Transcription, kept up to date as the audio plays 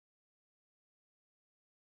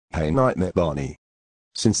Hey Nightmare Barney.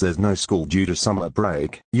 Since there's no school due to summer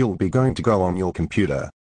break, you'll be going to go on your computer.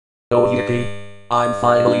 Oh yippee. I'm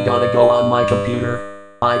finally gonna go on my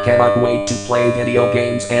computer. I cannot wait to play video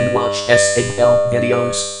games and watch SML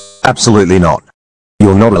videos. Absolutely not.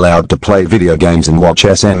 You're not allowed to play video games and watch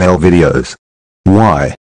SML videos.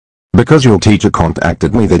 Why? Because your teacher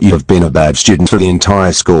contacted me that you have been a bad student for the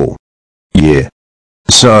entire school year.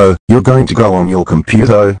 So, you're going to go on your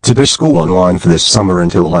computer to do school online for this summer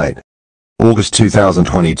until late August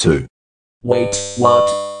 2022. Wait, what?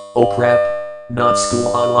 Oh crap. Not school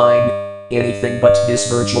online. Anything but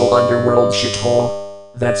this virtual underworld shithole.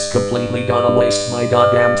 That's completely gonna waste my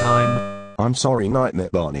goddamn time. I'm sorry Nightmare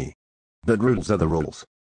Barney. But rules are the rules.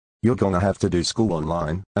 You're gonna have to do school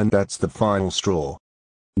online, and that's the final straw.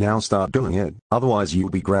 Now start doing it, otherwise you'll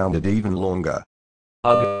be grounded even longer.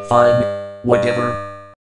 Ugh, fine. Whatever.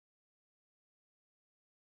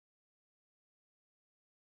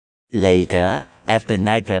 Later, after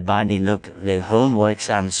Nightmare Bunny looked the homeworks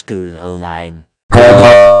on school online.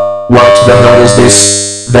 What the hell is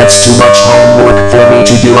this? That's too much homework for me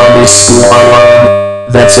to do on this school online.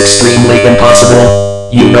 That's extremely impossible.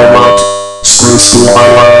 You know what? Screw school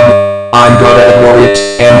online. I'm gonna ignore it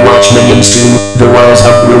and watch Minions 2, The Rise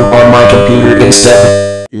of Gru on my computer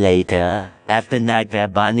instead. Later, after Nightmare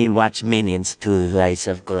Bunny watched Minions 2 Rise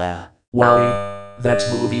of Gru. Wowie. That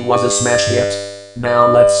movie was a smash hit. Now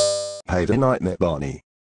let's... Hey there Nightmare Barney.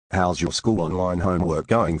 How's your school online homework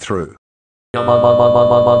going through?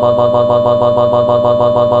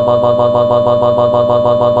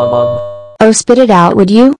 Oh, spit it out, would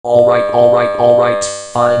you? Alright,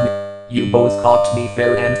 fine. You both caught me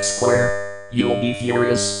fair and square. You'll be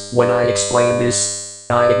furious when I explain this.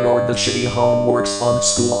 I ignored the shitty homeworks on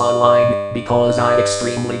school online because I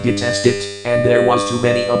extremely detest it, and there was too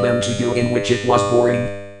many of them to do in which it was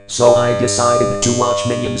boring. So I decided to watch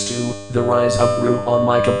Minions 2, The Rise of Gru on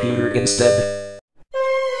my computer instead.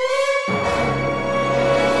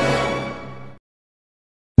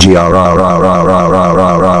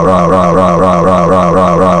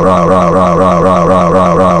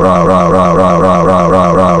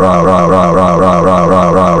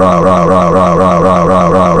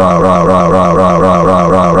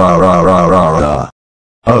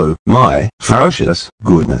 Oh, my ferocious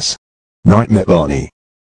goodness. Nightmare Barney.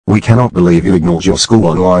 We cannot believe you ignored your school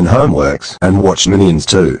online homeworks and watched Minions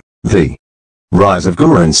 2, The Rise of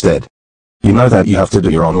Gru instead. You know that you have to do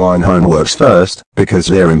your online homeworks first, because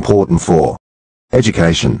they're important for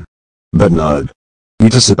education. But no. You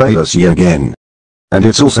disobeyed us yet again. And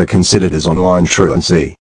it's also considered as online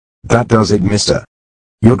truancy. That does it, mister.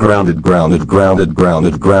 You're grounded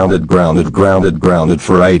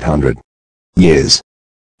for 800 years.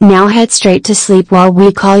 Now head straight to sleep while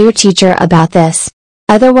we call your teacher about this.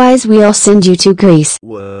 Otherwise we'll send you to Greece.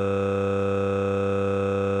 Whoa.